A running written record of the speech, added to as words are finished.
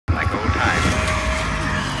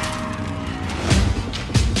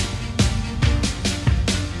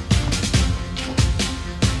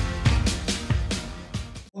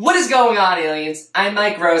going on, aliens? I'm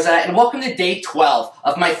Mike Rosa, and welcome to day 12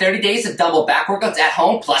 of my 30 days of dumbbell back workouts at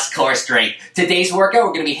home plus core strength. Today's workout,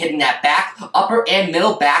 we're going to be hitting that back, upper, and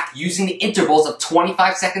middle back using the intervals of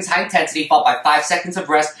 25 seconds high intensity followed by 5 seconds of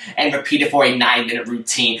rest and repeat it for a 9-minute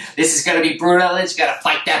routine. This is going to be brutal, aliens. You got to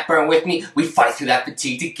fight that burn with me. We fight through that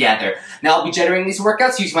fatigue together. Now, I'll be generating these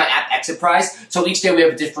workouts using my app Exerprise. So each day we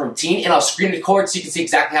have a different routine, and I'll screen record so you can see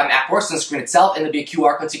exactly how my app works on the screen itself, and there'll be a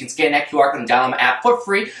QR code so you can scan that QR code and download my app for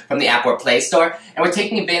free from the App or Play Store. And we're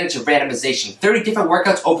taking advantage of randomization. 30 different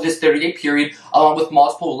workouts over this 30-day period, along with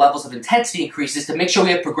multiple levels of intensity increases to make sure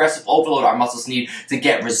we have progressive overload our muscles need to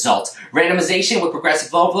get results. Randomization with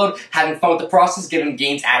progressive overload, having fun with the process, giving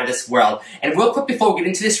gains out of this world. And real quick before we get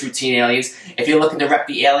into this routine, aliens, if you're looking to rep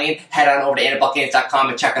the alien, head on over to anabolicgains.com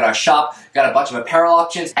and check out our shop. Got a bunch of apparel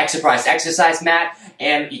options, Exerprise exercise mat,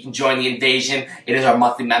 and you can join the invasion. It is our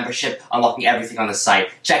monthly membership, unlocking everything on the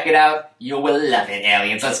site. Check it out. You will love it,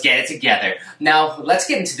 aliens. Let's get it together. Now, let's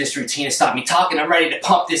get into this routine and stop me talking. I'm ready to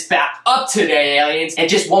pump this back up today, aliens. And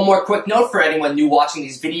just one more quick note for anyone new watching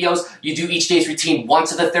these videos. You do each day's routine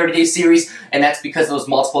once of the 30-day series, and that's because of those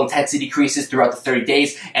multiple intensity decreases throughout the 30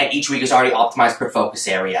 days, and each week is already optimized per focus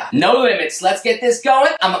area. No limits. Let's get this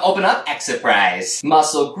going. I'm gonna open up Exerprise.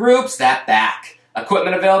 Muscle groups, that back.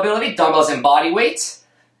 Equipment availability, dumbbells and body weight.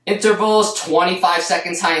 Intervals, 25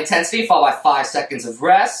 seconds high intensity, followed by 5 seconds of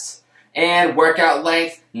rest. And workout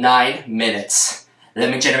length, 9 minutes. Let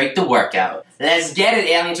me generate the workout. Let's get it,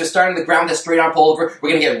 aliens. We're starting the ground with a straight arm pullover. We're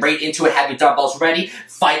gonna get right into it. Have your dumbbells ready.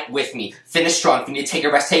 Fight with me. Finish strong. If you need to take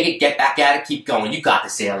a rest, take it. Get back at it. Keep going. You got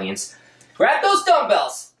this, aliens. Grab those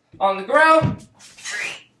dumbbells. On the ground. 3,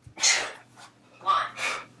 2, 1,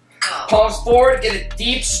 go. Palms forward. Get a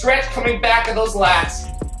deep stretch coming back of those lats.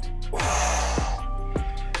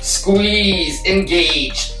 Squeeze.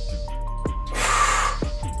 Engage.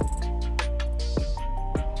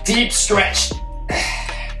 Deep stretch.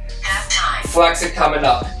 Half time. Flex it coming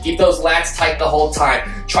up. Keep those lats tight the whole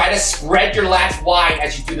time. Try to spread your lats wide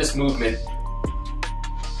as you do this movement.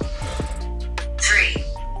 3,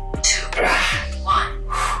 2,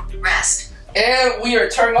 1, rest. And we are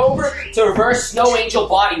turning over to reverse snow angel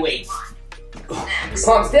body weight. Next.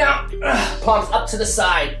 Palms down, palms up to the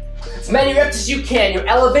side. As many reps as you can. You're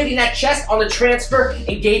elevating that chest on the transfer,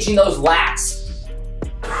 engaging those lats.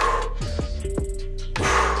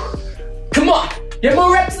 Come on, get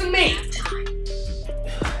more reps than me.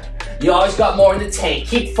 You always got more in the tank.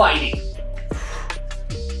 Keep fighting.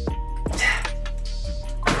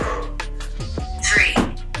 3,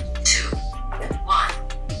 2, 1,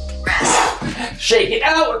 rest. Shake it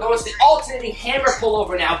out. We're going to the alternating hammer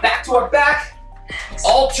pullover now. Back to our back. Next.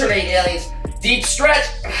 Alternate, aliens. Deep stretch.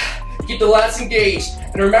 Keep the lats engaged.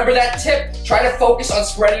 And remember that tip. Try to focus on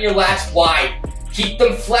spreading your lats wide. Keep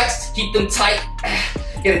them flexed. Keep them tight.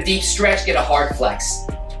 Get a deep stretch. Get a hard flex.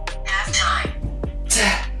 Half time.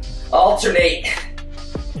 Alternate.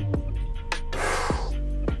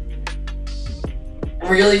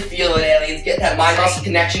 Really feel it, aliens. Get that mind-muscle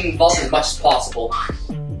connection involved as much as possible.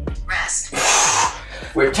 1, rest.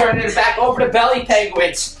 We're turning it back over to belly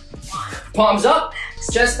penguins. 1, Palms up,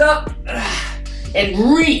 chest up,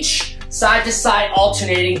 and reach side to side,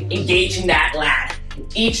 alternating, engaging that lat.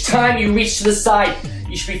 Each time you reach to the side,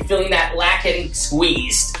 you should be feeling that lat getting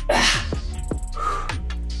squeezed.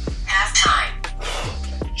 half time.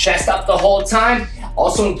 Chest up the whole time.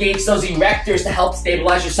 Also engage those erectors to help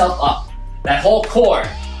stabilize yourself up. That whole core.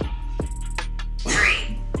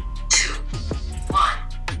 3, 2, 1,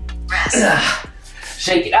 rest.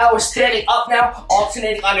 Shake it out. We're standing up now,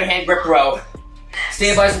 alternating underhand grip row. Next.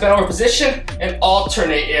 Stabilize the bent over position and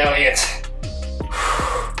alternate, aliens.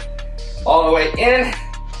 All the way in,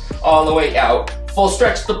 all the way out. Full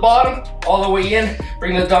stretch at the bottom, all the way in.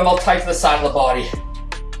 Bring the dumbbell tight to the side of the body.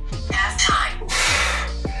 Half time.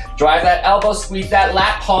 Drive that elbow, squeeze that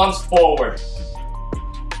lat, palms forward.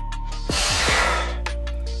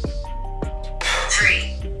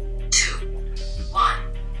 3, 2, 1,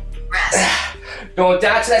 rest. Going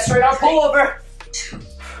down to that straight arm pullover. 2,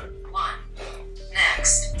 1,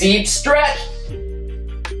 next. Deep stretch.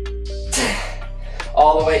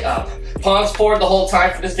 All the way up. Palms forward the whole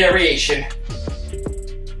time for this variation.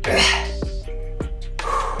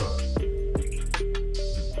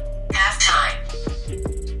 Half time.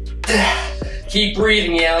 Keep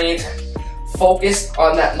breathing, aliens. Focus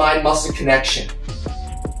on that mind-muscle connection.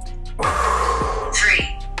 3,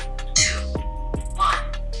 2, 1,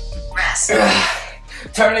 rest.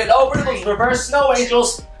 Turn it over to those reverse snow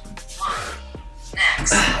angels. 1,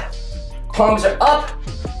 next. Palms are up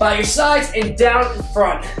by your sides and down in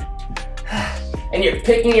front. And you're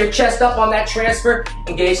picking your chest up on that transfer,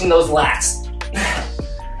 engaging those lats.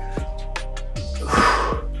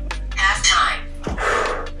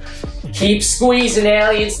 Keep squeezing,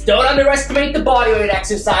 aliens. Don't underestimate the bodyweight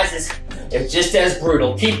exercises. They're just as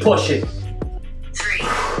brutal. Keep pushing. 3,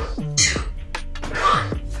 2,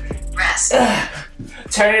 1. Rest.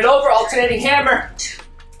 Turn it over, alternating hammer. 2,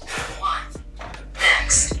 1.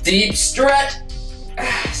 Next. Deep stretch.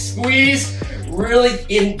 Squeeze. Really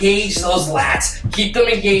engage those lats. Keep them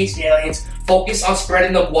engaged, aliens. Focus on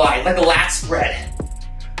spreading them wide, like a lat spread.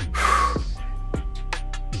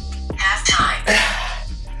 Half time.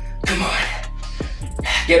 Come on.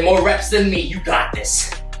 Get more reps than me. You got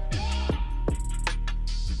this.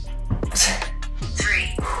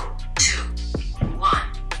 3, 2, 1.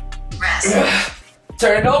 Rest.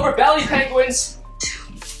 Turn it over, belly penguins. 2,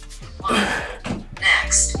 1.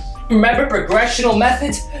 Next. Remember progressional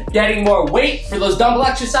methods, getting more weight for those dumbbell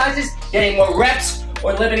exercises, getting more reps,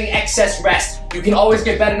 or limiting excess rest. You can always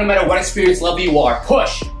get better no matter what experience level you are.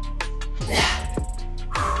 Push.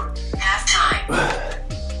 Half time.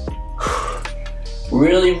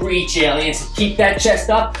 Really reach, aliens. Keep that chest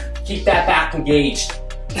up, keep that back engaged.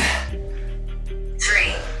 3,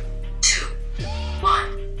 2,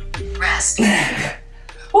 1. Rest.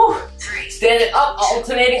 Woo. 3. Stand it up,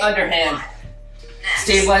 alternating underhand. Next.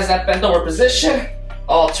 Stabilize that bent over position.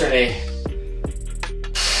 Alternate.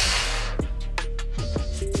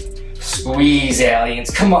 Squeeze, aliens.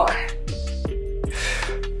 Come on.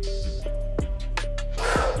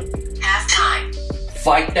 Half time.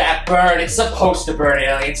 Fight that burn. It's supposed to burn,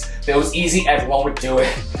 aliens. If it was easy, everyone would do it.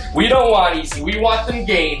 We don't want easy. We want them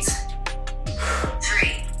gains.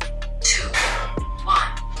 3, 2,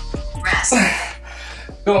 1. Rest.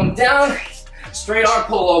 Going down. Straight arm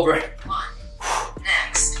pull over. 1.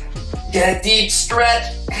 Next. Get a deep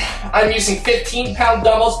stretch. I'm using 15-pound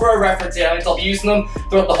dumbbells for a reference, aliens. I'll be using them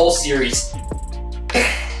throughout the whole series.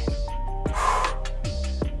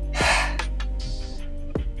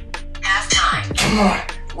 Half time. Come on.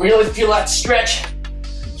 Really feel that stretch.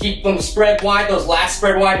 Keep them spread wide, those lats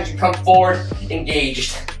spread wide as you come forward,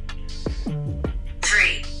 engaged.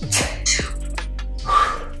 3, 2,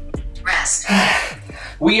 1. Rest.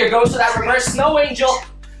 We are going to that reverse snow angel.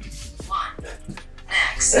 1.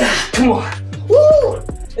 Next. Come on. Woo!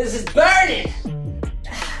 This is burning.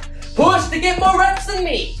 Push to get more reps than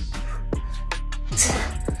me.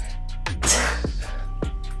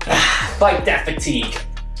 Fight that fatigue.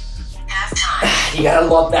 Half time. You gotta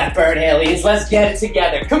love that burn, aliens. Let's get it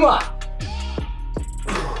together. Come on.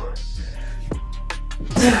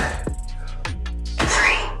 3,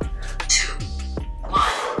 2,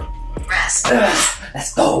 1. Rest.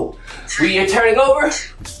 Let's go. We are turning over.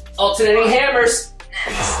 Alternating hammers.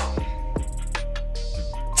 Next.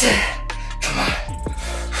 Come on.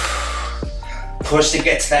 Push to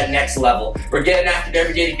get to that next level. We're getting after it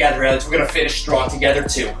every day together, aliens. We're gonna finish strong together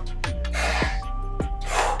too.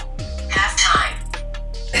 Half time.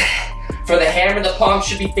 For the hammer, the palms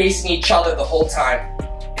should be facing each other the whole time.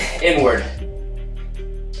 Inward.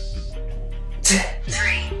 3,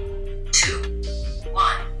 2,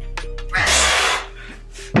 1. Rest.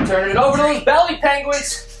 Turn it over to those belly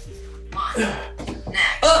penguins. 1.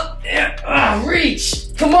 Next. Reach.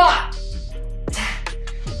 Come on.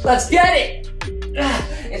 Let's get it.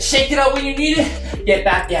 And shake it out when you need it. Get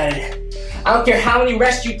back at it. I don't care how many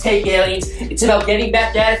rests you take, aliens. It's about getting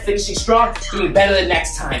back at it, finishing strong, doing better the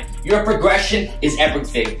next time. Your progression is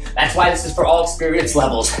everything. That's why this is for all experience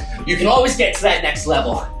levels. You can always get to that next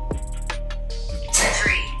level.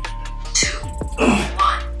 3, 2,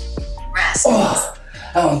 1. Rest. Oh,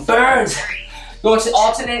 that one burns. 3. Go into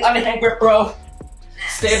alternating underhand grip, bro.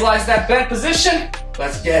 Next. Stabilize that bent position.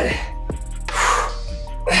 Let's get it.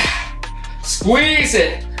 Squeeze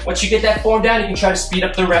it. Once you get that form down, you can try to speed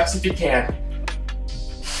up the reps if you can.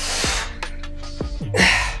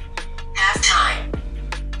 Half time.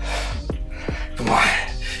 Come on.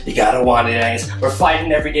 You gotta want it, aliens. We're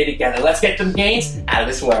fighting every day together. Let's get them gains out of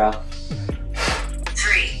this world.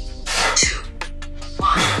 3, 2,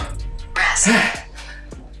 1. Rest.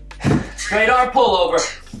 Straight arm pull over. 1.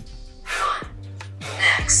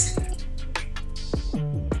 Next.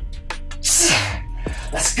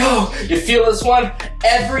 Let's go. You feel this one?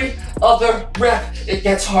 Every other rep, it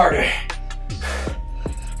gets harder.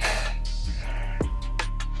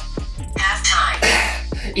 Half time.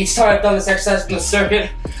 Each time I've done this exercise from the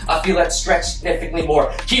circuit, I feel that stretch significantly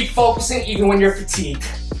more. Keep focusing even when you're fatigued.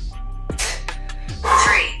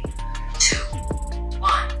 3, 2,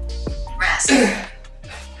 1. Rest.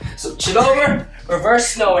 Switch it over. Reverse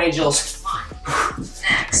snow angels. 1.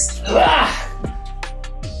 Next.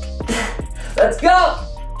 Let's go.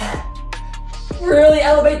 Really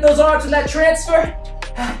elevate those arms in that transfer.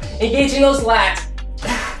 Engaging those lats.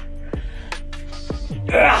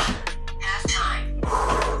 Half time.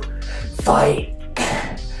 fight.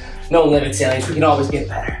 No limits, aliens. We can always get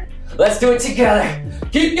better. Let's do it together.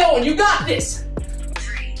 Keep going. You got this.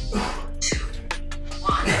 3, 2,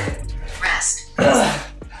 1. Rest.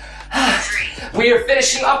 3. We are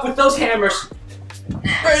finishing up with those hammers.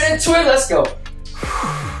 Next. Right into it. Let's go.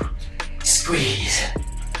 Squeeze.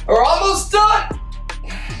 We're almost done.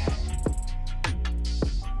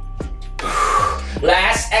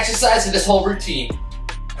 Last exercise of this whole routine.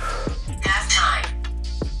 Half time.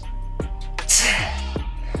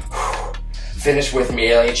 Finish with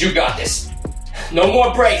me, aliens. You got this. No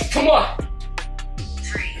more breaks. Come on.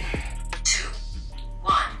 3, 2,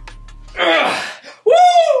 1.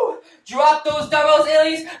 Woo! Drop those dumbbells,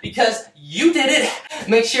 aliens, because you did it.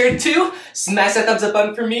 Make sure to smash that thumbs up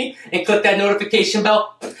button for me and click that notification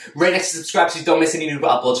bell right next to subscribe so you don't miss any new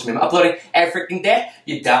uploads from me. I'm uploading every freaking day.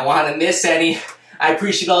 You don't want to miss any. I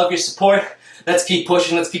appreciate all of your support. Let's keep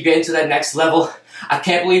pushing. Let's keep getting to that next level. I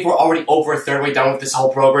can't believe we're already over a third way done with this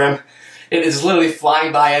whole program. It is literally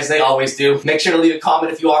flying by as they always do. Make sure to leave a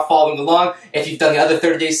comment if you are following along. If you've done the other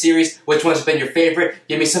 30-day series, which one's been your favorite?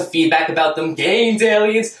 Give me some feedback about them gains,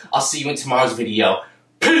 aliens. I'll see you in tomorrow's video.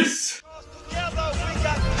 Peace!